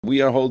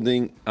We are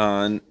holding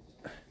on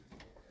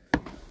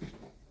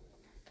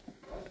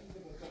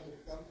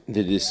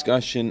the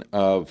discussion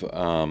of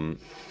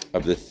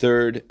the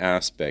third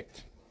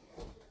aspect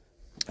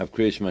of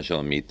Kriya Shema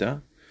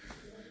Shalamita,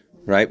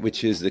 right,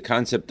 which is the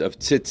concept of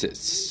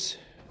tzitzis.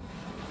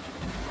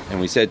 And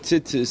we said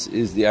tzitzis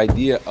is the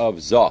idea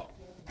of zah,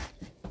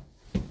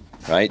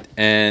 right?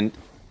 And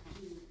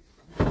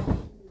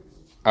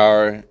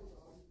our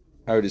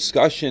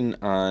discussion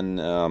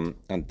on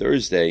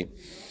Thursday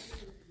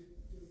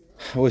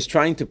I was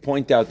trying to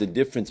point out the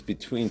difference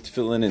between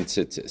tefillin and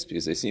tzitzis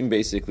because they seem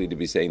basically to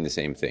be saying the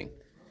same thing.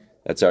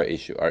 That's our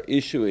issue. Our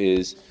issue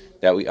is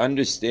that we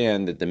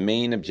understand that the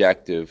main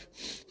objective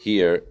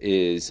here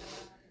is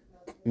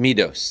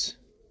midos.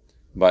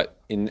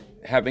 But in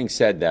having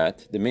said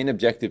that, the main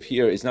objective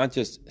here is not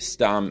just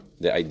stam,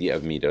 the idea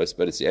of midos,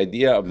 but it's the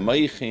idea of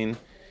meichin,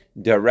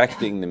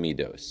 directing the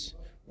midos,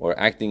 or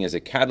acting as a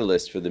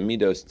catalyst for the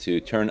midos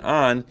to turn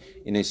on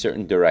in a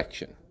certain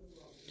direction.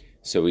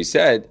 So we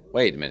said,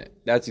 wait a minute,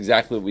 that's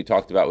exactly what we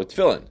talked about with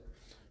tefillin,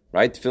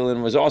 right?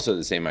 Tefillin was also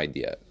the same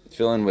idea.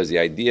 Tefillin was the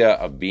idea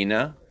of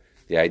bina,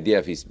 the idea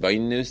of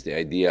hisbainus, the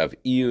idea of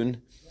iyun,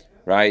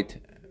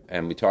 right?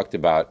 And we talked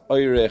about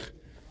oirich,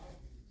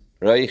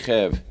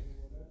 reichev,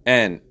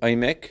 and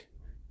oimek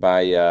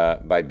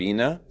by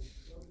bina.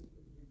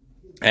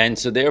 And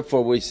so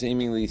therefore we're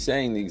seemingly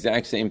saying the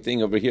exact same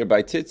thing over here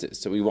by tzitzis.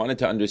 So we wanted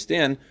to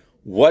understand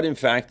what in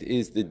fact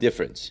is the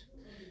difference.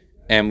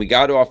 And we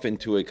got off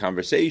into a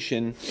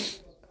conversation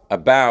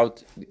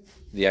about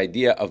the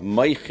idea of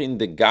moichin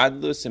de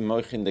gadlus and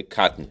moichin de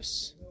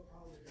katnus.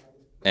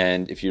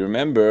 And if you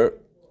remember,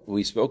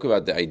 we spoke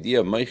about the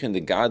idea of moichin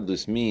de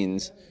gadlus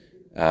means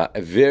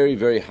a very,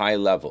 very high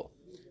level.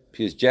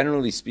 Because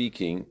generally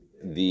speaking,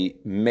 the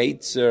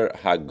meitzer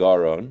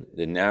hagaron,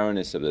 the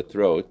narrowness of the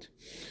throat,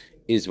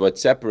 is what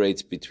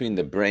separates between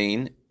the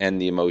brain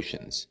and the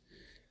emotions.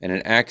 And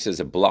it acts as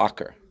a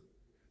blocker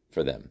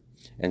for them.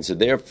 And so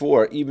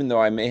therefore, even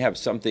though I may have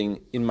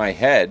something in my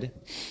head,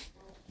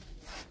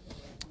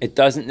 it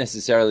doesn't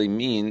necessarily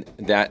mean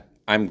that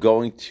I'm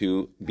going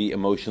to be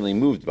emotionally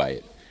moved by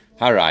it.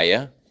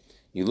 Haraya,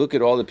 you look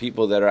at all the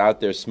people that are out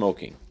there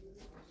smoking.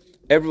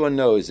 Everyone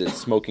knows that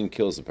smoking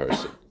kills a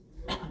person.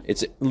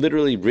 It's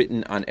literally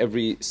written on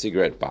every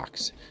cigarette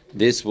box.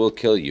 This will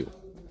kill you,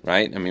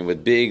 right? I mean,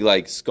 with big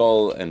like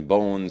skull and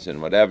bones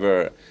and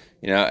whatever,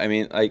 I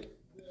mean, like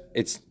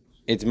it's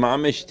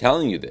mamish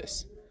telling you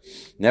this.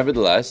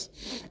 Nevertheless,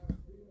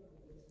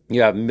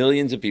 you have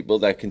millions of people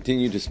that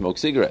continue to smoke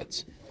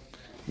cigarettes.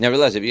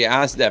 Nevertheless, if you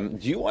ask them,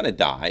 do you want to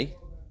die?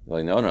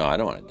 They're like, no, I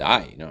don't want to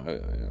die.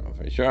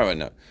 For sure I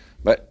know.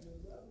 But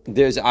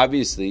they're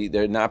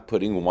not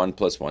putting 1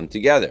 + 1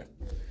 together.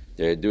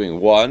 They're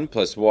doing 1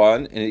 +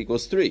 1 and it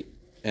equals 3.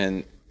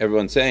 And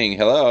everyone's saying,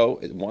 hello,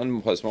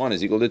 1 + 1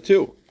 is equal to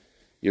 2.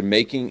 You're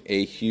making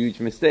a huge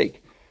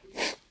mistake.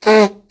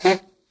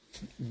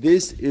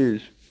 This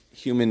is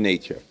human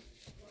nature.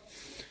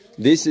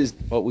 This is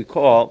what we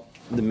call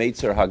the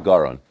meitzer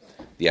hagaron,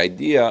 the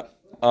idea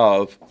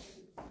of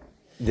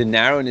the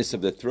narrowness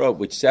of the throat,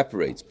 which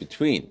separates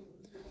between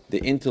the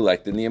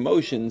intellect and the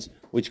emotions,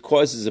 which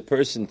causes a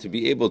person to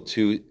be able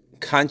to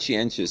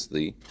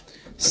conscientiously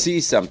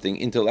see something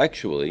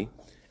intellectually,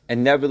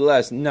 and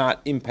nevertheless not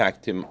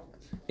impact him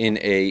in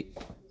a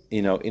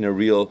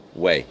real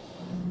way.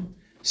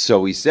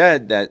 So we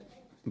said that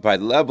by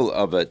the level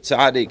of a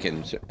tzaddik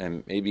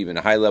and maybe even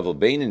a high level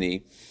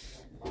beinoni,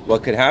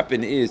 what could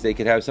happen is they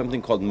could have something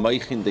called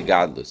moichin de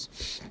gadlus.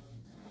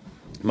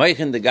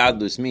 Moichin de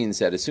gadlus means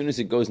that as soon as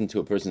it goes into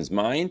a person's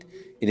mind,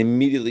 it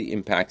immediately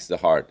impacts the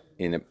heart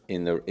in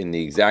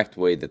the exact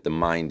way that the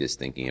mind is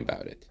thinking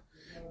about it,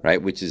 right?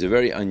 Which is a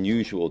very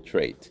unusual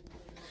trait.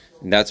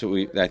 And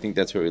I think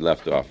that's where we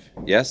left off.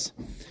 Yes?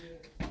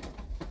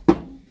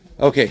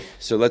 Okay,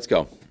 so let's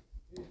go.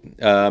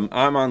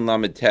 I'm on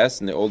Lamed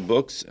Tes in the old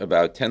books,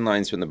 about 10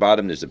 lines from the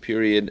bottom. There's a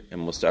period,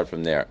 and we'll start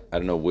from there. I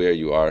don't know where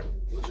you are.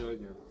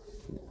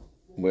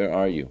 Where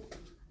are you?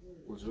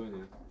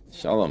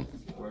 Shalom.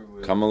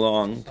 Come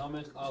along.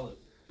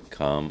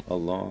 Come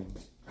along.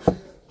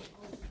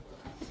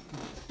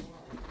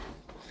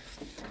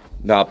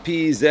 Now we'll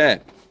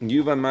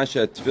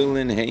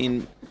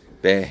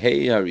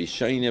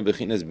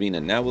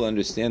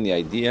understand the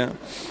idea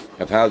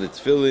of how the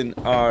tefillin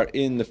are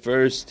in the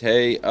first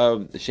hay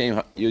of the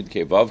Shem Yud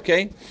Kei Vav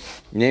Kei,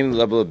 namely the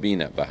level of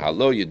Bina.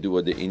 V'halo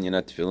yedua de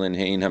inyan tefillin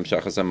hein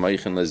hamshachas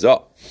hamaychin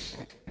lezah.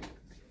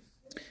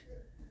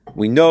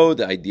 We know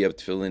the idea of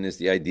tefillin is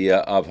the idea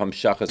of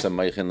hamshachas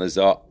hamaychin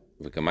lezah.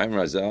 V'kamayim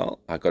razal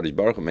HaKadosh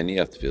Baruch Hu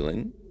meniach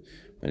tefillin.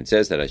 When it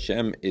says that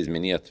Hashem is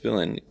meniach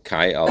tefillin,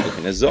 kai al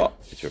b'chinas zah,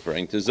 it's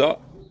referring to zah.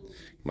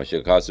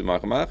 Mashiach kasu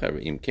machmacher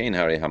im kein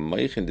harei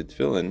hamaychin de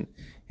tefillin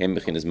hem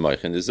b'chinas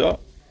maychin de zah.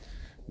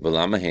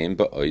 V'lama hem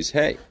ba'ois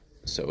hey.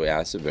 So we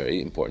ask a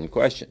very important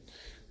question.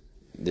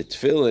 The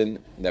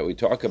tefillin that we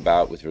talk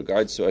about with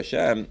regards to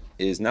Hashem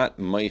is not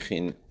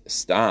maychin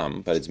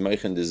stam, but it's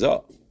maychin de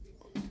zah.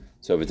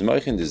 So if it's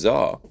maychin de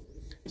zah,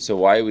 so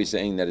why are we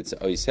saying that it's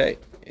ois hey?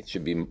 It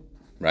should be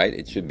right.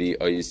 It should be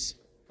ois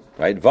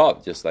right?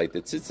 Vav, just like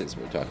the tzitzis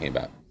we're talking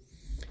about.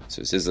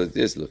 So it says like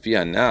this,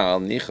 now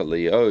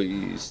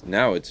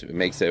it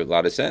makes a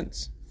lot of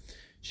sense.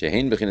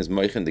 Shehein bechinas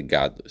moichin de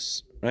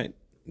gadlus, right?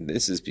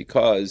 This is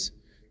because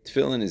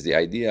tefillin is the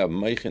idea of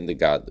moichin de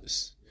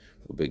gadlus.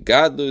 The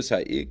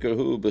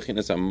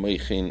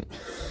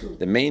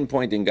main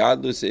point in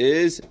gadlus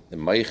is the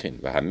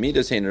moichin.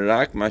 V'hamidas hein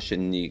rak ma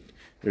shenik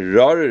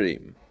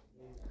rorim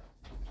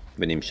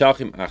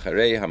v'nimshachim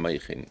acharei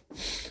hamoichin,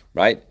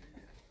 right?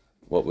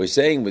 What we're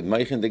saying with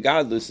moichin de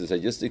gadlus, as I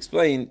just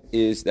explained,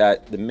 is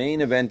that the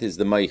main event is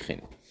the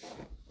moichin.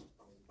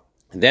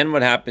 Then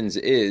what happens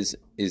is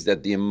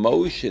that the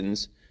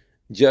emotions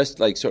just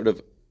like sort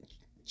of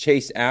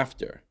chase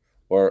after,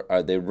 or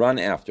they run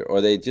after,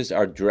 or they just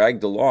are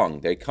dragged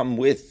along. They come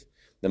with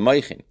the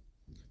moichin.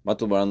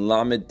 Matul on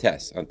lamed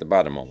tes at the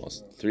bottom,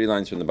 almost 3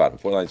 lines from the bottom,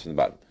 4 lines from the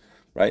bottom,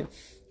 right?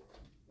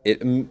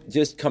 It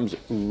just comes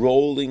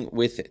rolling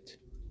with it.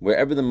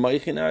 Wherever the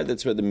moichin are,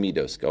 that's where the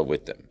midos go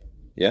with them.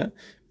 Yeah.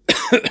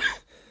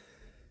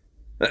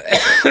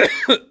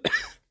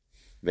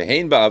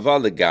 Vehein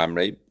ba'aval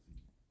legamrei.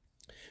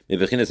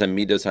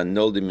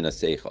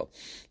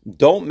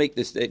 Don't make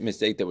the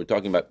mistake that we're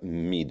talking about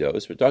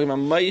midos. We're talking about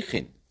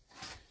moichin,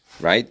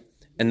 right?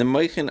 And the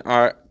moichin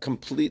are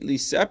completely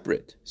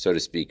separate, so to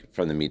speak,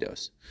 from the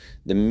midos.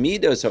 The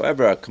midos,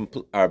 however,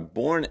 are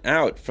born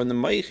out from the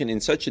moichin in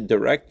such a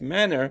direct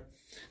manner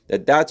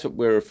that that's what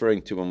we're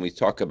referring to when we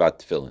talk about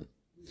tefillin.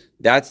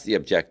 That's the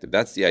objective.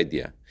 That's the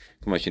idea.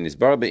 Like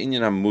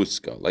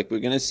we're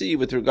going to see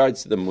with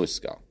regards to the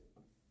muskal.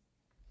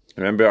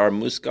 Remember our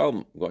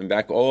muskal, going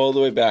back all the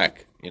way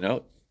back,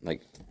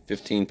 like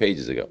 15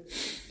 pages ago.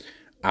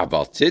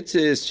 However,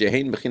 tzitzis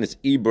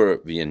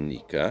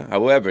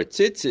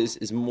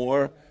is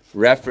more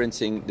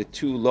referencing the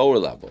 2 lower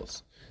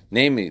levels,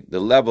 namely the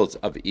levels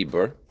of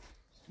ibur,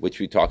 which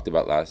we talked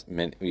about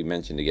we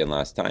mentioned again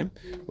last time,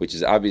 which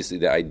is obviously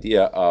the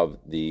idea of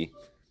the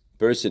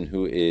person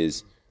who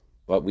is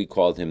what we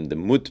called him the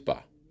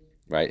mutba,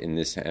 right, in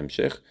this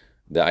hemshech.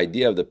 The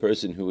idea of the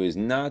person who is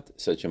not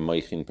such a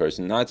moichin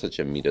person, not such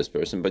a midos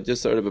person, but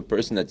just sort of a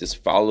person that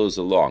just follows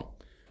along,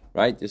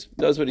 right? Just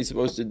does what he's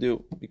supposed to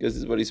do because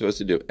this is what he's supposed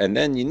to do. And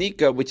then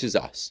Yanika, which is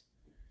us.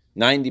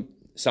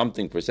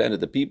 90-something% of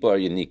the people are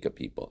Yanika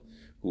people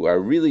who are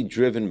really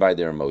driven by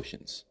their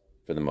emotions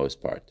for the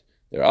most part.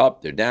 They're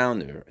up, they're down,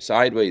 they're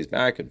sideways,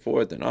 back and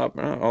forth, and up,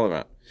 all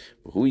around.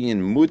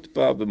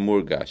 Mutpa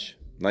b'murgash,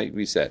 like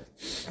we said.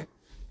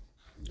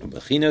 So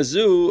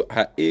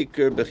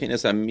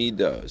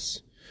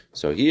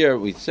here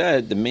we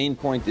said the main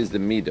point is the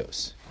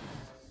midos.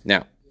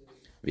 Now,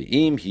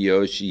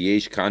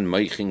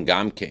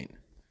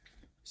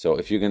 so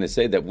if you're going to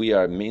say that we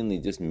are mainly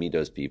just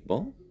midos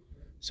people,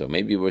 so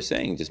maybe we're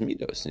saying just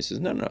midos. And he says,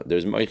 no,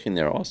 there's moichin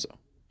there also.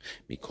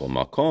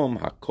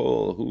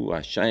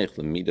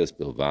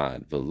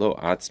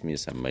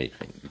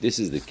 This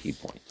is the key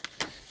point.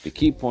 The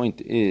key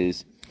point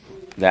is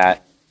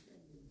that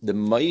the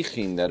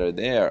moichin that are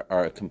there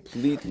are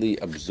completely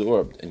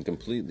absorbed and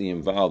completely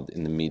involved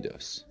in the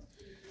midos.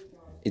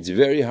 It's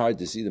very hard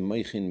to see the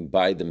moichin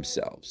by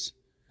themselves.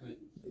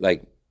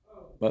 Like,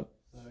 what?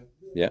 Sorry.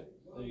 Yeah?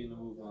 Are you going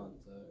to move on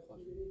to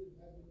question?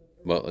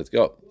 Well, let's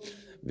go.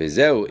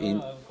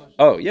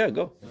 Oh, yeah,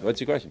 go. What's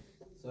your question?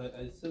 So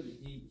I said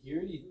he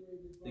already,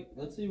 like,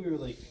 let's say we were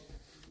like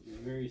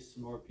very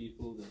smart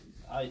people. That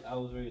I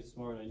was very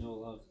smart. I know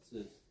a lot of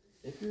this.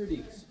 If he already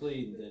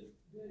explained that,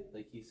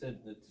 like he said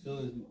that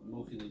tefillin is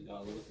moichin and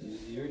gadlus, and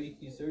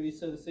he's already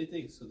said the same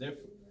thing. So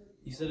therefore,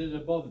 he said it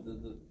above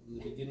the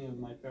beginning of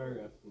my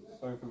paragraph,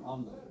 starting from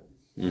Amna.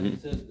 Mm-hmm. He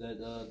said that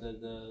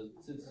the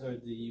tzitzis are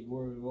the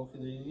more moichin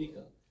and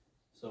yanika.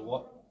 So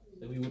what?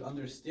 That we would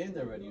understand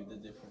already the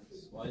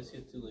difference. Why is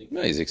he to like?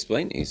 No, he's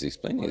explaining. He's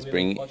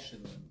bringing.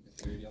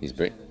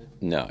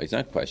 No, he's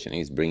not questioning.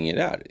 He's bringing it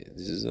out.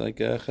 This is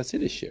like a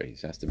Hasidic share. He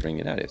has to bring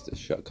it out. He has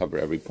to cover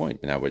every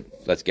point. Now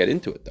let's get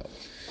into it though.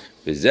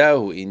 So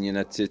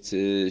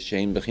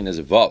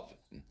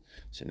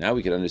now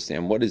we can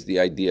understand what is the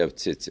idea of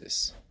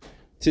tzitzis.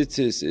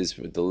 Tzitzis is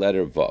for the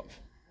letter vav,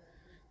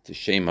 to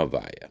shem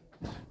havaya.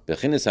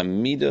 Bechinas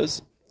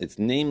hamidos, it's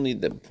namely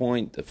the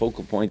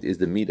focal point is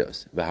the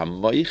midos.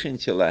 V'hamoichin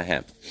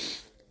shelahem,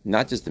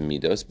 not just the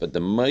midos, but the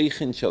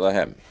moichin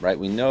shelahem. Right?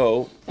 We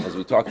know, as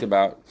we talked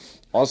about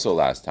also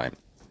last time,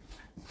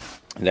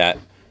 that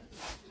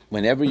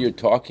whenever you're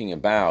talking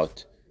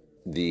about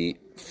the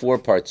 4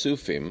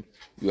 partsufim,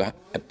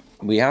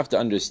 we have to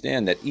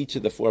understand that each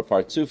of the 4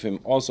 partsufim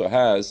also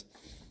has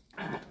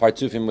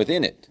partsufim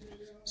within it.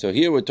 So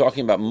here we're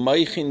talking about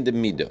moichin de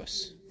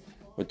midos.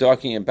 We're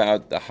talking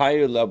about the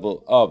higher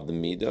level of the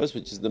midos,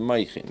 which is the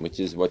moichin, which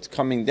is what's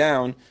coming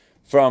down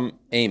from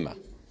ema,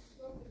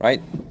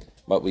 right?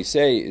 What we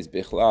say is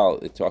bichlal.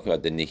 They talk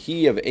about the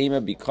nehi of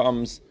ema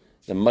becomes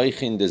the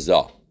moichin de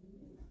zah.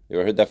 You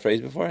ever heard that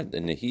phrase before? The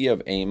nehi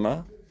of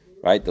ema,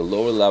 right? The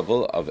lower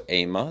level of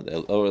ema, the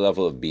lower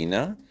level of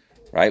bina,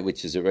 right?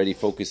 Which is already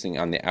focusing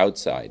on the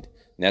outside.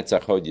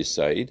 Netzach hod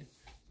yisaid,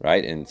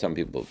 right? And some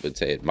people would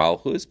say it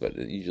Malchus, but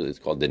usually it's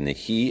called the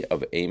Nehi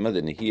of Ema.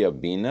 The Nehi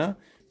of Bina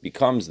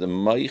becomes the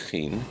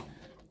Moichin,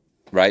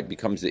 right?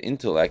 Becomes the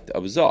intellect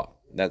of Zah.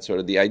 That's sort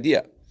of the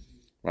idea,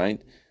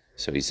 right?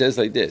 So he says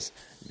like this: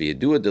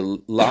 V'yadua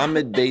the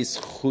lamed beis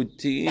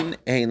chutin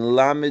ein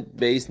lamed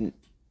beis.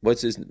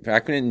 What's his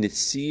acronym?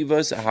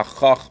 Nesivas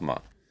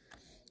hachachma.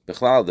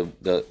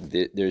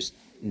 There's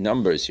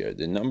numbers here.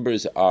 The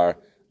numbers are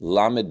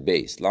lamed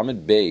beis.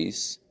 Lamed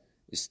beis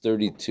is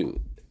 32,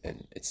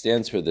 and it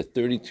stands for the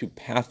 32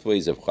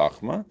 pathways of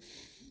chachma.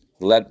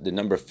 The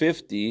number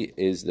 50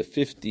 is the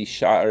 50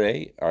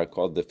 sha'arei, are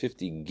called the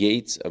 50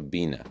 gates of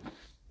bina.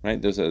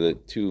 Right? Those are the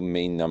two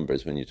main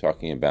numbers when you're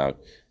talking about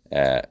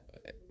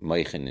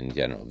moichin in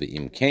general. The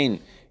imkain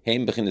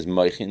heim bechin is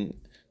moichin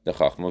the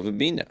chachma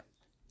v'bina.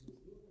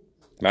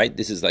 Right?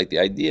 This is like the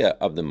idea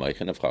of the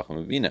moichin of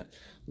chachma v'bina.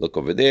 Look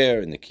over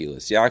there in the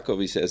Kilas Yaakov,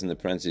 he says in the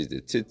parentheses,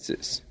 the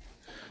tzitzis,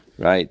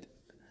 right?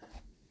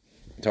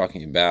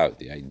 Talking about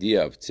the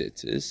idea of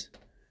tzitzis,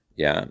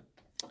 yeah,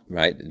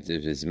 right?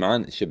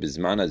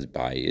 Shebizman as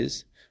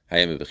bayis,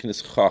 hayam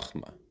bechinas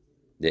chachma,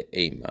 the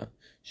ema,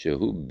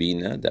 shehu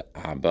bina, the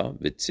abba,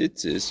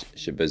 v'tzitzis,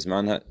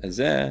 shebizman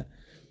hazeh,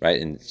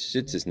 right? And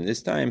tzitzis in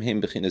this time, hayam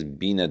bechinas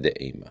bina, the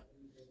ema.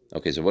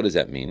 Okay, so what does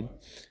that mean?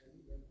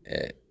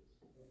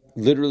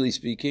 Literally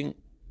speaking,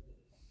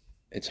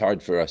 it's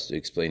hard for us to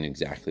explain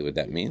exactly what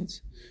that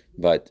means,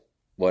 but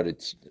what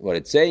it's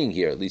saying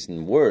here, at least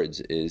in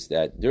words, is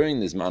that during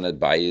this Zman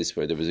Bayis,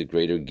 where there was a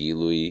greater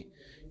Gilui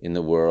in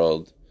the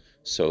world,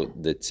 so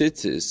the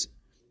tzitzis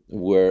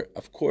were,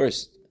 of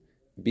course,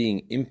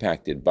 being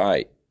impacted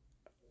by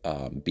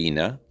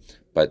Bina,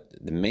 but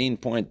the main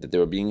point that they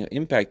were being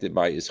impacted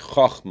by is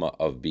Chachma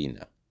of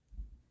Bina.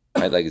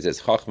 Right? Like it says,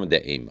 Chachma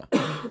de Ema.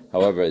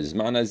 However,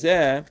 Zman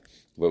Hazeh,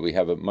 where we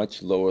have a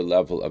much lower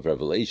level of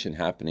revelation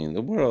happening in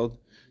the world,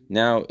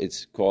 now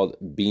it's called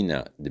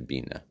Bina, the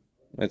Bina.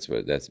 That's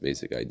the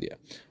basic idea.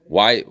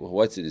 Why?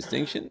 What's the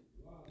distinction?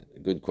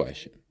 Good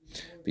question.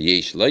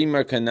 V'yesh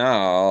loymar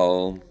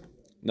kanal.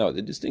 No,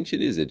 the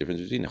distinction is the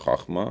difference between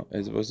Chachma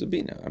as opposed to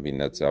Bina. I mean,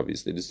 that's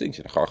obviously the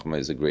distinction. Chachma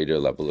is a greater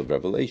level of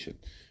revelation,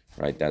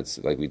 right? That's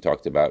like we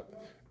talked about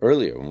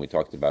earlier when we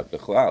talked about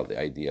Bechlal, the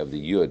idea of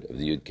the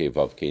Yud Kei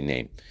Vav Kei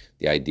name,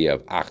 the idea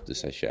of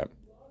Achdus Hashem,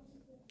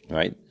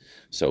 right?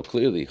 So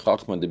clearly,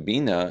 Chachma de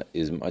Bina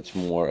is much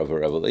more of a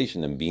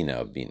revelation than Bina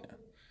of Bina.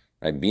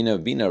 Right? Bina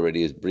of Bina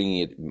already is bringing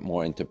it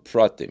more into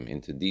pratim,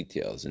 into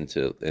details, and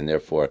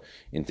therefore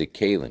into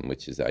kalim,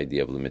 which is the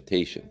idea of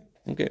limitation.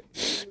 Okay.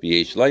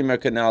 V'yesh loymar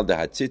kanal de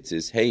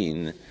hatzitzis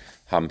hein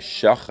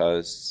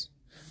hamshachas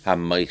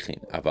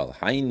hamoichin aval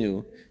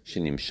hainu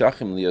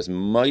shenimshachim lios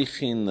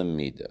moichin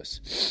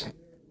lemidos.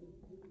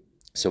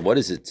 So what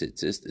is the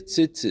tzitzis? The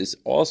tzitzis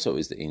also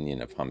is the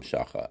Indian of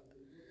hamshacha,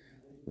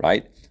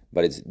 right?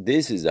 But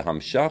this is the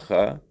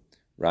hamshacha,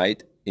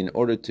 right, in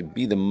order to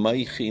be the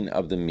moichin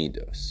of the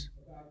midos,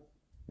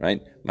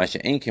 right? Masha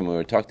Enkim, when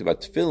we talked about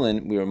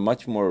tefillin, we were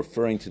much more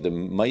referring to the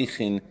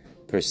moichin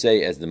per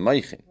se as the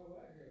moichin.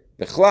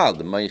 Bechlal,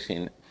 the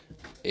moichin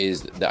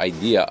is the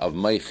idea of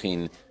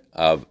moichin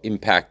of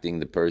impacting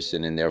the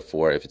person, and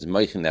therefore, if it's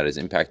moichin that is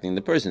impacting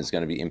the person, it's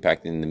going to be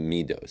impacting the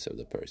midos of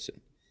the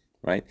person,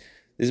 right?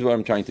 This is what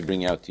I'm trying to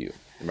bring out to you,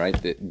 right?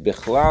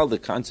 Bechlal, the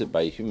concept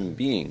by a human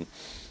being,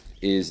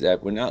 is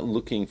that we're not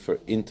looking for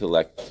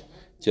intellect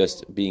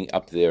just being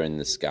up there in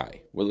the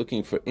sky. We're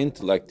looking for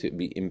intellect to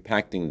be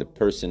impacting the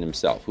person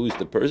himself. Who's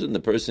the person? The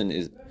person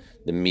is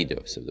the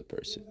midos of the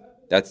person.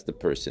 That's the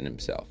person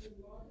himself,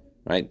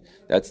 right?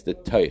 That's the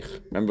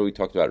teich. Remember we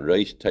talked about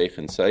reish, teich,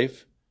 and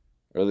seif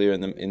earlier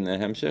in the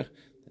Hemshech?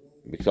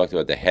 We talked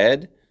about the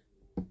head,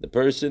 the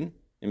person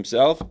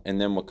himself, and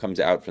then what comes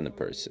out from the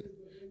person,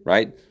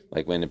 right?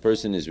 Like when a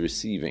person is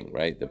receiving,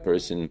 right? The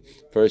person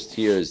first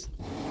hears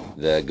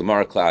the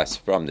Gemara class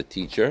from the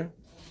teacher,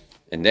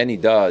 and then he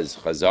does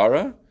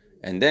Chazara,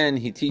 and then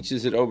he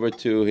teaches it over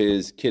to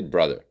his kid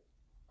brother,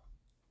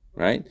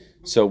 right?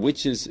 So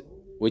which is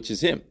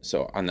him?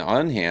 So on the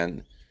one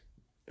hand,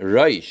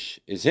 Reish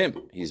is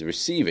him. He's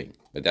receiving,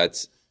 but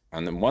that's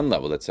on the one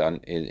level. That's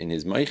in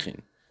his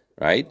Meichin,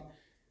 right?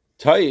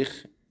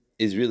 Taich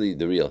is really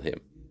the real him,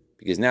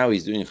 because now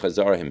he's doing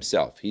Chazara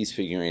himself. He's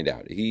figuring it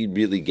out. He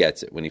really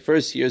gets it. When he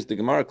first hears the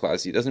Gemara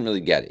class, he doesn't really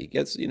get it. He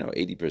gets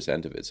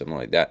 80% of it, something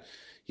like that.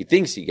 He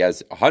thinks he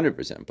gets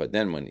 100%, but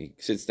then when he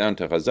sits down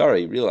to Chazara,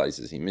 he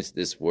realizes he missed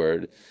this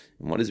word.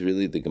 And what is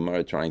really the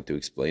Gemara trying to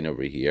explain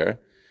over here,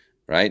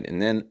 right?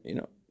 And then,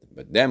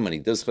 but then when he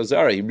does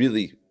Chazara, he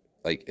really,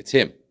 it's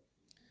him.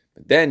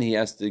 But then he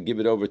has to give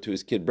it over to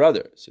his kid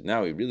brother. So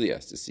now he really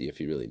has to see if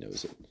he really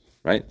knows it,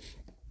 right?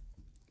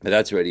 But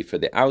that's already for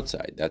the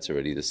outside. That's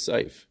already the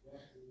saif,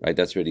 right?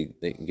 That's already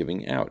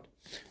giving out.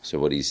 So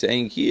what he's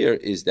saying here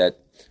is that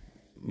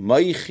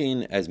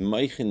Moichin as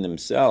Moichin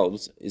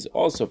themselves is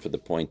also for the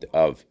point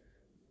of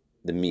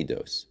the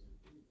midos.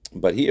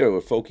 But here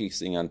we're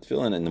focusing on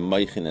tefillin and the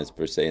Moichin as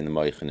per se and the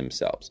Moichin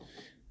themselves.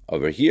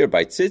 Over here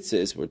by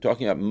tzitzis, we're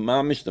talking about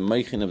mamish, the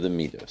Moichin of the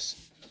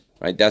midos.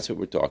 Right? That's what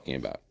we're talking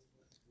about.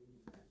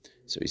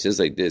 So he says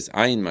like this: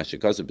 Ayin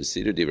mashakasu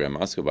b'sidur di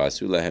ramasko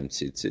ba'asu lahem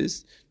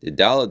tzitzis the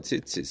dalad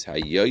tzitzis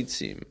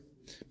hayotzim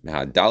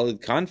mehadalad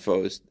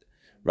kanfos.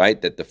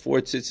 Right, that the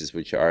four tzitzis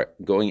which are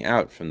going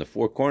out from the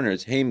four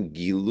corners, heim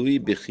gilui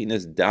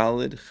bechinas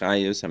dalad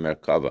chayos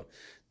hamerkava.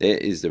 There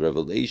is the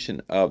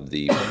revelation of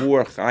the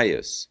four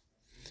chayos,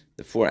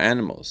 the four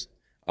animals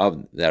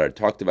that are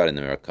talked about in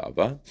the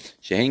Merkava.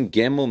 Shehein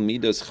gemel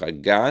midos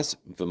chagas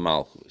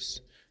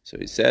v'malchus. So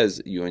he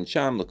says, you and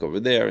Sham, look over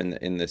there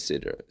in the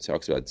Siddur. It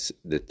talks about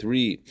the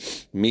three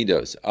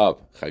midos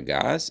of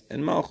chagas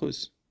and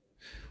malchus.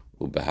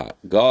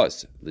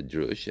 Ubehagas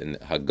l'drush and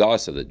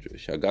hagas of the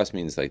drush. Hagas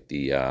means like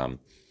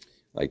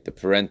the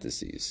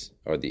parentheses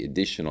or the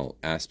additional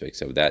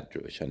aspects of that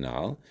drush.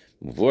 Hanal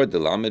muvor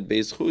delamed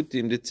beis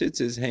chutim the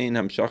tzitzis hein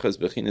hamshachas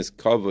bechinas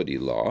kavod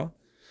law.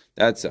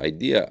 That's the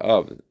idea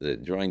of the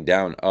drawing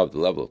down of the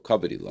level of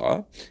kavod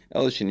law.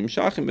 El shenim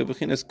shachim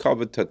bechinas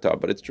kavod tatav,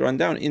 but it's drawn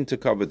down into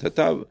kavod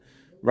tatav,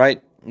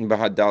 right?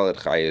 Bahad dalet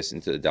chayes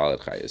into the dalet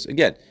chayes.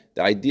 Again,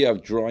 the idea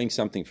of drawing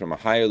something from a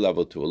higher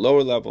level to a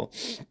lower level.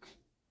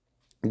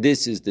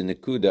 This is the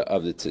nekuda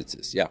of the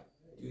tzitzis. Yeah.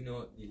 Do you know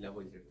what the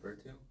level you refer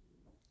to?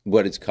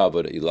 What is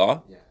kavod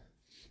ilah? Yeah.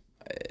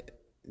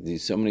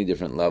 There's so many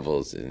different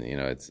levels, and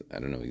I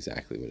don't know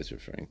exactly what it's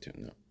referring to.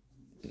 No.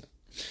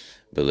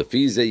 But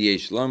lefize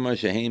yesh lama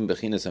sheheim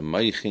bechinas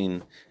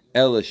hamaychin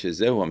ela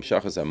shezehu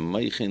hamshachas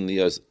hamaychin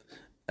lios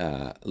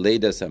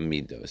leidas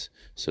hamidos.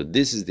 So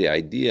this is the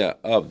idea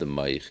of the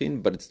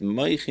maychin, but it's the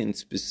maychin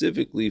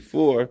specifically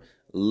for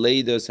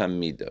leidas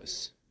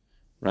hamidos,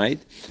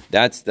 right?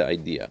 That's the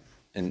idea.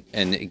 And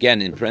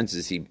again, in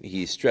parentheses,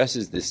 he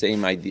stresses the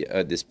same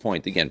idea, this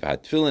point again.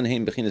 Tefillin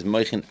heim bechinas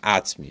moichin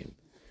atzmim.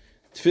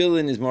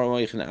 Tefillin is more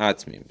moichin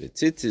atzmim.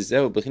 Tzitzis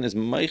zehu bechinas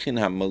moichin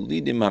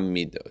hamalidim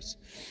hamidos.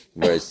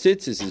 Whereas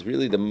tzitzis is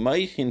really the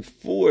moichin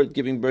for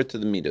giving birth to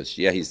the midos.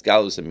 Yeah, he's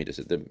galus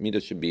hamidos. The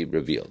midos should be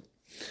revealed.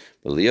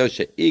 And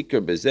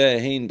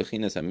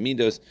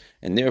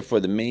therefore,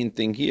 the main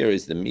thing here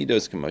is the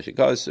midos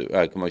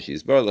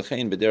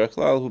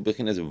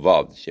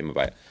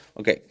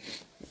Okay,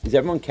 is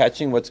everyone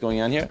catching what's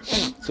going on here?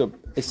 So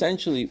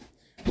essentially,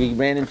 we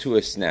ran into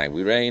a snag.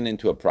 We ran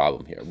into a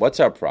problem here. What's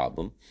our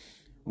problem?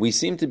 We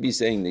seem to be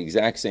saying the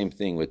exact same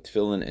thing with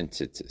tefillin and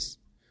tzitzis.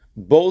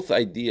 Both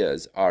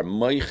ideas are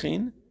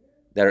moichin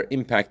that are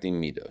impacting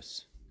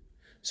midos.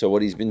 So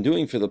what he's been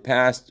doing for the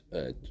past,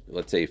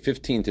 let's say,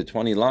 15 to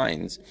 20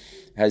 lines,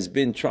 has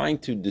been trying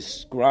to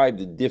describe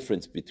the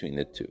difference between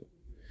the two.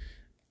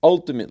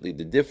 Ultimately,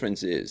 the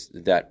difference is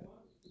that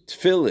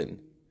tefillin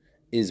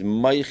is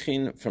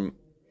moichin from,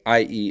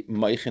 i.e.,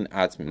 moichin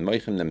atzmin,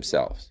 moichin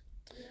themselves.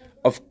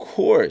 Of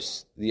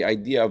course, the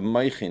idea of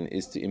moichin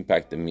is to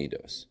impact the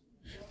midos,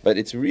 but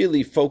it's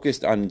really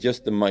focused on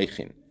just the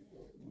moichin.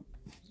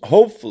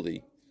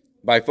 Hopefully,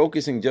 by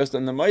focusing just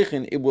on the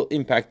moichin, it will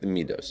impact the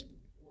midos.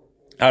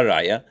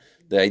 Haraya,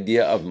 the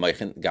idea of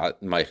Meichin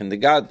the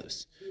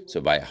Gadlus.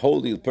 So by a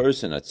holy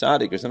person, a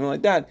tzaddik, or something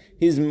like that,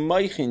 his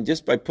Meichin,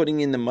 just by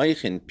putting in the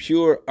Meichin,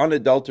 pure,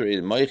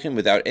 unadulterated Meichin,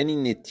 without any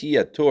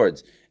nitiya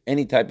towards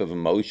any type of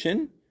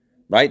emotion,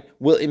 right,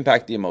 will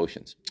impact the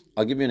emotions.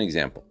 I'll give you an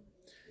example.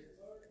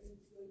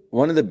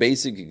 One of the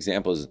basic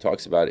examples it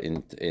talks about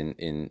in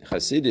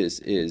Hasidus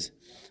is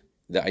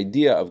the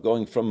idea of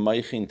going from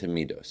Meichin to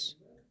Midos,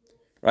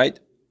 right?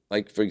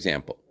 Like, for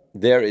example,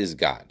 there is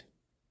God.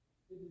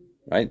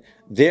 Right?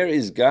 There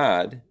is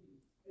God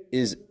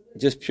is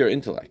just pure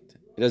intellect.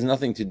 It has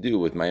nothing to do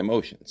with my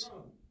emotions.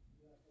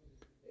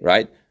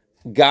 Right?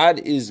 God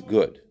is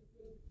good.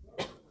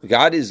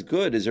 God is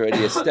good is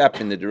already a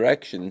step in the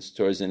directions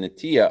towards an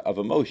atiyah of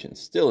emotions,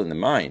 still in the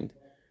mind.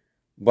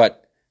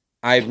 But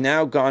I've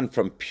now gone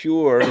from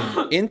pure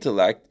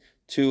intellect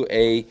to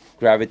a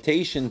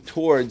gravitation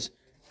towards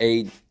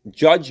a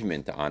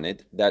judgment on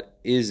it that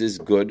is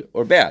good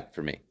or bad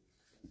for me.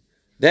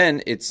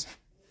 Then it's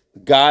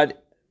God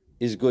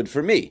is good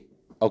for me.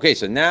 Okay,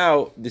 so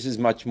now this is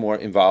much more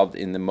involved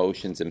in the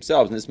motions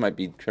themselves, and this might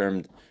be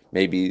termed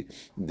maybe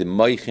the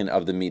moichin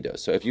of the midos.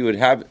 So if you would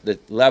have the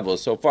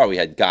levels, so far we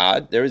had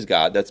God, there is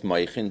God, that's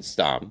moichin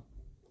stam.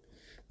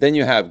 Then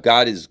you have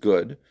God is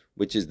good,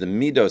 which is the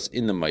midos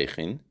in the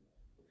moichin.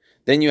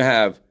 Then you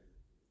have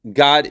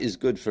God is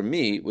good for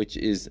me, which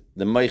is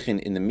the moichin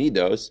in the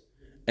midos.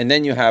 And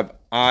then you have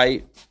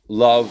I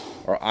love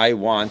or I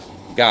want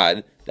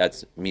God,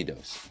 that's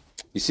midos.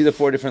 You see the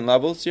four different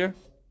levels here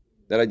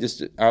that I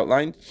just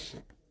outlined?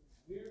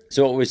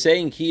 So what we're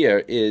saying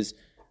here is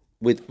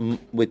with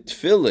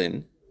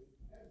tefillin,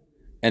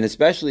 and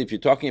especially if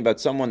you're talking about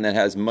someone that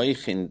has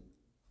moichin,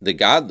 the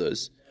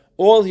godless,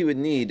 all he would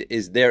need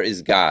is there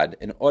is God,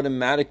 and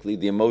automatically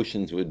the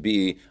emotions would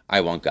be,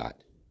 I want God.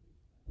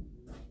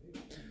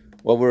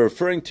 What we're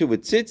referring to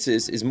with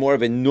tzitzis is more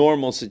of a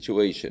normal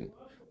situation,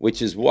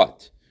 which is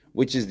what?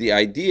 Which is the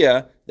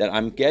idea that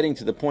I'm getting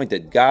to the point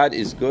that God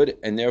is good,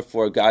 and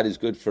therefore God is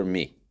good for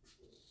me.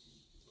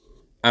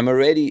 I'm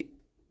already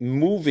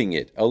moving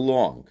it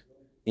along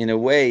in a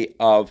way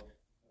of,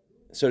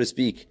 so to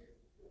speak,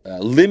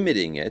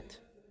 limiting it,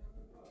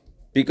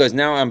 because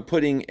now I'm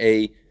putting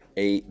a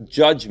a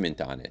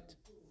judgment on it.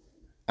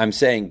 I'm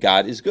saying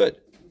God is good.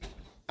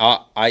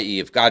 I.e.,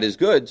 if God is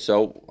good,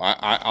 so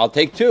I'll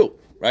take two,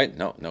 right?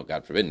 No,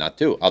 God forbid, not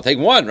two. I'll take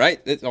one,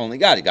 right? It's only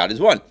God. God is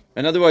one.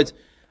 In other words,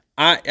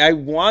 I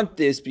want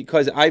this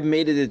because I've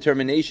made a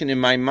determination in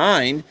my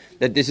mind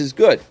that this is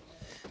good.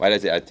 Why did I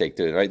say I take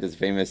two, right? That's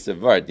famous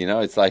word.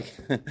 It's like,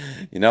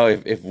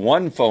 if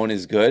one phone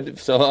is good,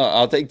 so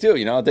I'll take two.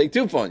 I'll take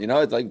two phones.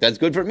 It's like, that's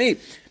good for me.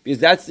 Because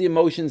that's the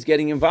emotions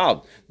getting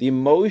involved. The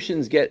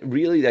emotions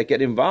that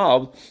get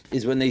involved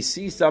is when they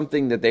see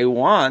something that they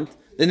want,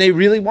 then they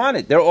really want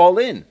it. They're all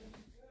in.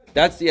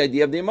 That's the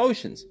idea of the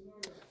emotions.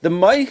 The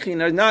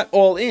Moichin are not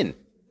all in.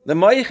 The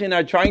Moichin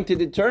are trying to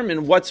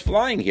determine what's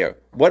flying here.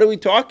 What are we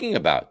talking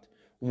about?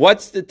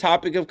 What's the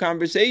topic of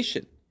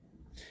conversation?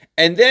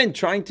 And then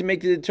trying to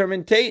make the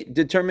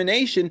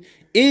determination,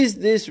 is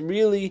this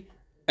really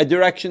a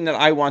direction that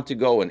I want to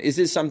go in? Is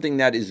this something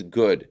that is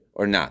good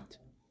or not?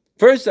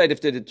 First, I'd have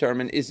to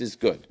determine, is this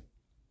good?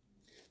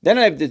 Then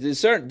I have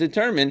to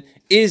determine,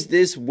 is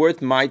this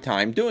worth my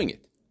time doing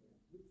it?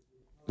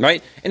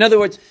 Right? In other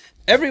words,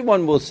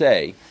 everyone will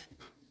say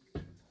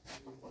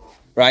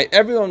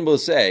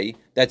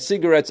that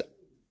cigarettes,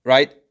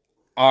 right,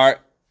 are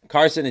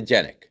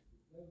carcinogenic.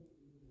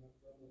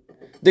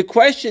 The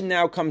question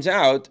now comes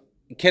out,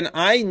 can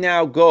I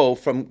now go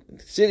from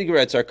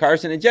cigarettes are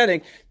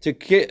carcinogenic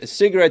to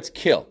cigarettes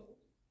kill?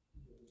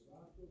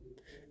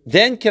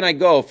 Then can I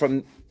go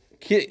from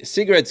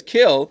cigarettes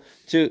kill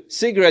to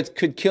cigarettes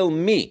could kill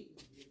me?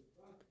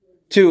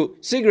 To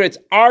cigarettes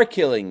are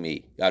killing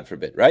me, God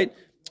forbid, right?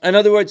 In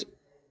other words,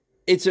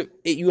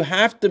 you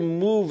have to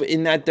move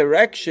in that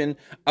direction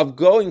of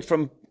going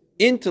from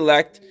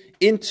intellect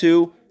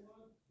into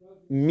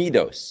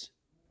midos.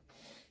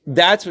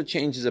 That's what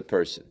changes a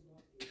person.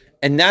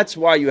 And that's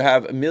why you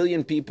have 1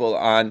 million people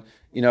on,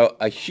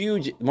 a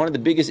huge, one of the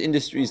biggest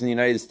industries in the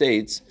United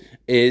States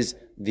is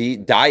the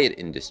diet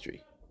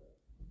industry.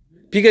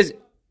 Because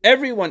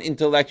everyone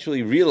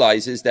intellectually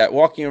realizes that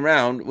walking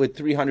around with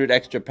 300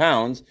 extra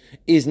pounds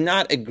is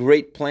not a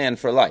great plan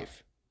for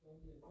life.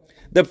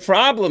 The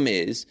problem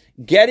is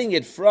getting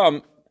it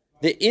from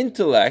the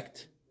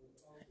intellect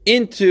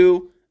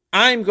into,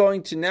 I'm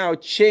going to now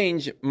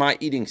change my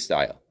eating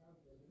style.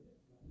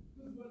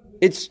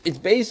 It's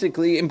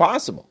basically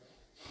impossible.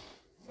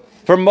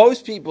 For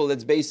most people,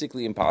 it's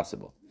basically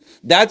impossible.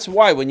 That's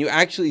why when you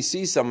actually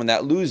see someone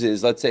that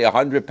loses, let's say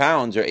 100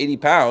 pounds or 80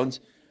 pounds,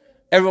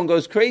 everyone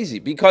goes crazy.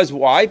 Because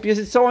why? Because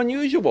it's so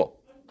unusual.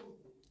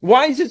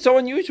 Why is it so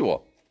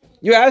unusual?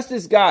 You ask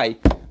this guy,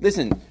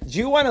 listen, do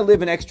you want to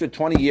live an extra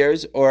 20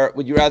 years or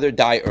would you rather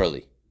die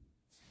early?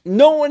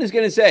 No one is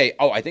going to say,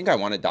 I think I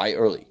want to die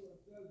early.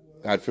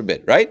 God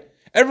forbid, right?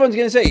 Everyone's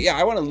going to say,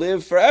 I want to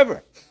live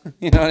forever.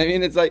 You know what I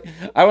mean? It's like,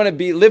 I want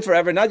to live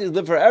forever, not just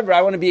live forever.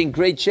 I want to be in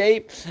great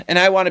shape and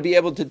I want to be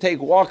able to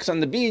take walks on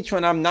the beach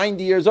when I'm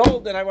 90 years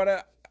old and I want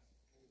to,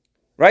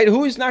 right?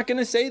 Who is not going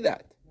to say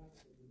that?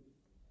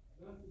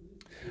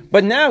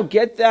 But now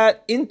get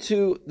that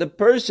into the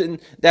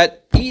person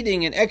that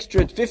eating an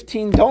extra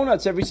 15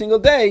 donuts every single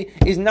day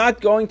is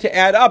not going to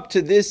add up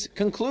to this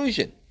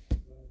conclusion.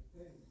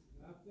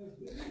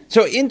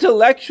 So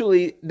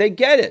intellectually, they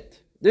get it.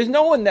 There's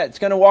no one that's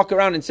going to walk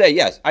around and say,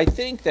 yes, I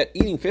think that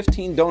eating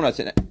 15 donuts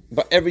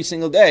every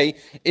single day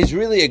is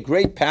really a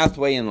great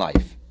pathway in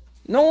life.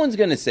 No one's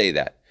going to say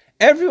that.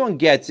 Everyone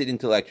gets it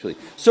intellectually.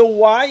 So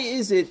why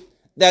is it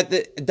that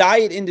the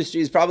diet industry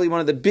is probably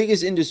one of the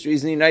biggest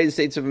industries in the United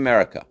States of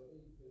America?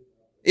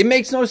 It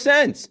makes no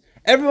sense.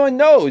 Everyone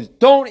knows,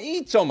 don't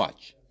eat so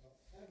much.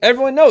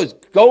 Everyone knows,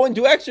 go and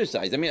do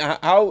exercise. I mean,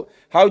 how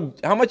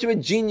much of a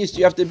genius do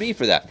you have to be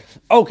for that?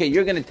 Okay,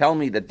 you're going to tell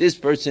me that this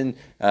person,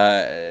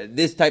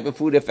 this type of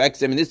food affects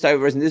them, and this type of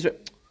person, this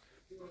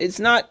is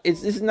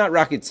not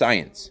rocket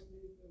science.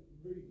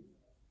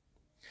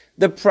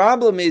 The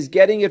problem is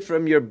getting it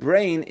from your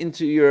brain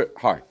into your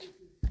heart.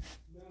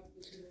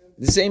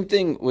 The same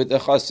thing with a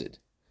chassid.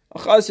 A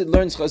chassid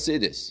learns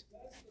chassidus,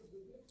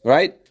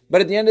 right? But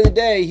at the end of the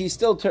day, he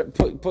still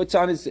puts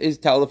on his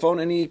telephone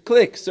and he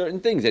clicks certain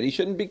things that he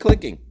shouldn't be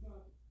clicking.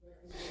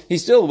 He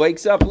still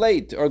wakes up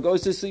late or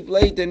goes to sleep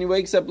late and he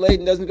wakes up late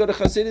and doesn't go to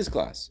chassidus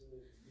class.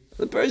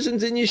 The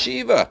person's in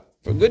yeshiva.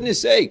 For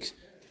goodness sakes.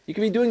 He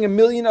could be doing 1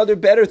 million other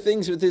better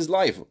things with his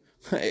life.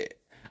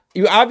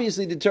 You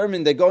obviously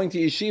determined that going to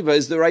yeshiva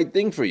is the right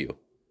thing for you.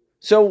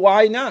 So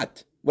why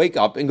not wake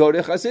up and go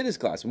to chassidus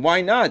class?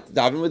 Why not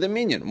daven with a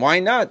minyan? Why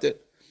not?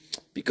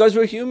 Because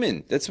we're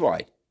human. That's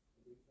why.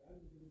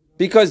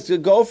 Because to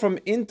go from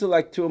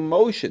intellect to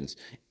emotions,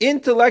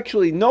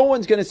 intellectually, no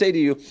one's going to say to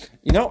you,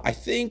 I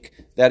think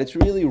that it's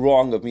really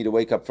wrong of me to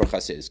wake up for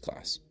chassidus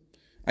class.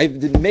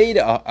 I've made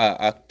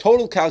a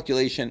total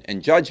calculation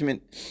and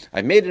judgment.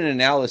 I've made an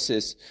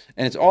analysis,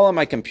 and it's all on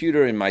my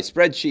computer in my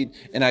spreadsheet,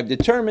 and I've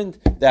determined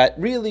that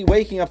really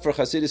waking up for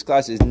chassidus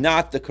class is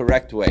not the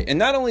correct way. And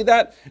not only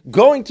that,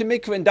 going to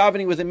mikveh and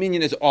davening with a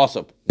minyan is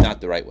also not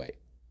the right way.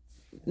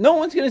 No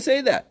one's going to say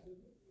that.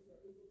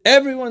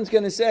 Everyone's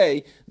going to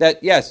say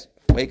that, yes,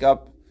 wake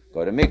up,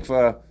 go to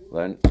mikveh,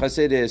 learn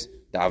chassidus,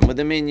 daven with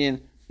a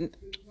minyan.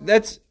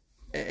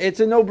 it's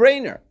a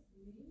no-brainer.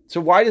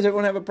 So why does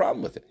everyone have a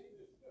problem with it?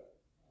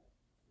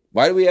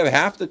 Why do we have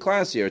half the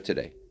class here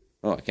today?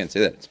 Oh, I can't say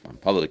that. It's on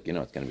public, it's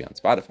going to be on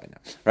Spotify now,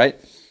 right?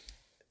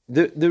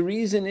 The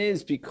reason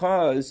is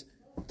because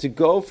to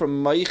go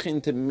from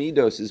Maichin to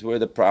Midos is where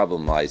the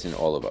problem lies in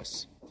all of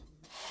us.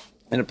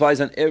 And it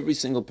applies on every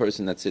single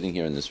person that's sitting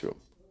here in this room.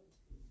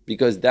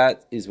 Because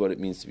that is what it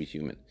means to be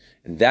human.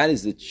 And that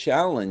is the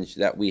challenge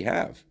that we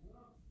have.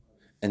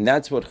 And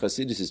that's what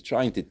Chassidus is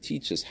trying to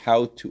teach us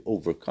how to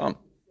overcome.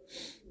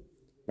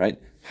 Right?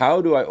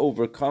 How do I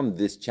overcome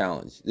this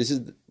challenge? This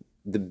is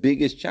the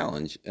biggest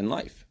challenge in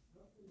life.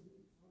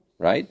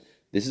 Right?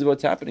 This is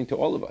what's happening to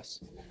all of us.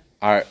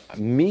 Our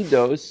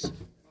midos,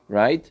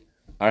 right,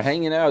 are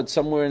hanging out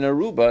somewhere in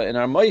Aruba, and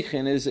our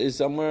Maichin is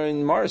somewhere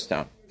in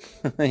Morristown.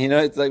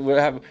 It's like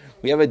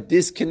we have a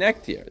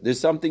disconnect here. There's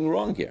something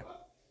wrong here.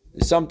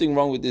 There's something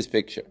wrong with this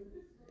picture.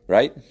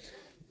 Right?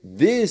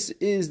 This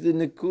is the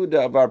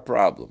Nakuda of our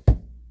problem.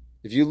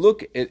 If you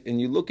look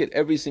at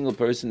every single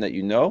person that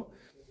you know,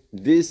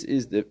 this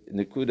is the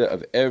Nakuda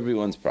of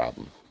everyone's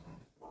problem.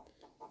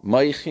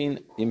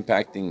 Maichin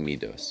impacting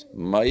midos.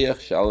 Mayach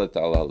shalat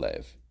ala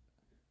lev.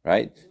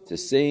 Right? It's the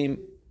same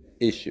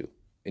issue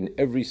in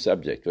every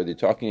subject, whether you're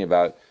talking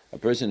about a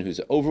person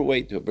who's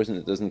overweight, to a person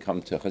that doesn't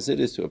come to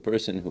Chassidus, to a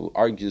person who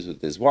argues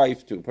with his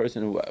wife, to a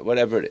person who,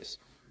 whatever it is.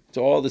 It's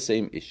all the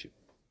same issue.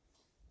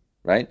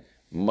 Right?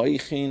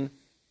 Maichin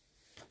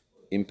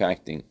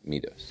impacting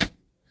midos.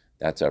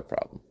 That's our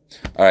problem.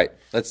 All right,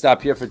 let's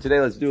stop here for today.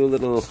 Let's do a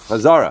little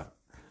chazara.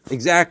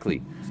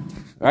 Exactly.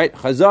 Right?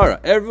 Chazara.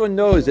 Everyone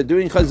knows that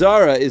doing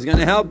chazara is going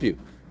to help you.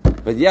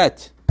 But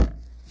yet,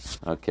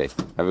 okay.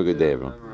 Have a good day, everyone.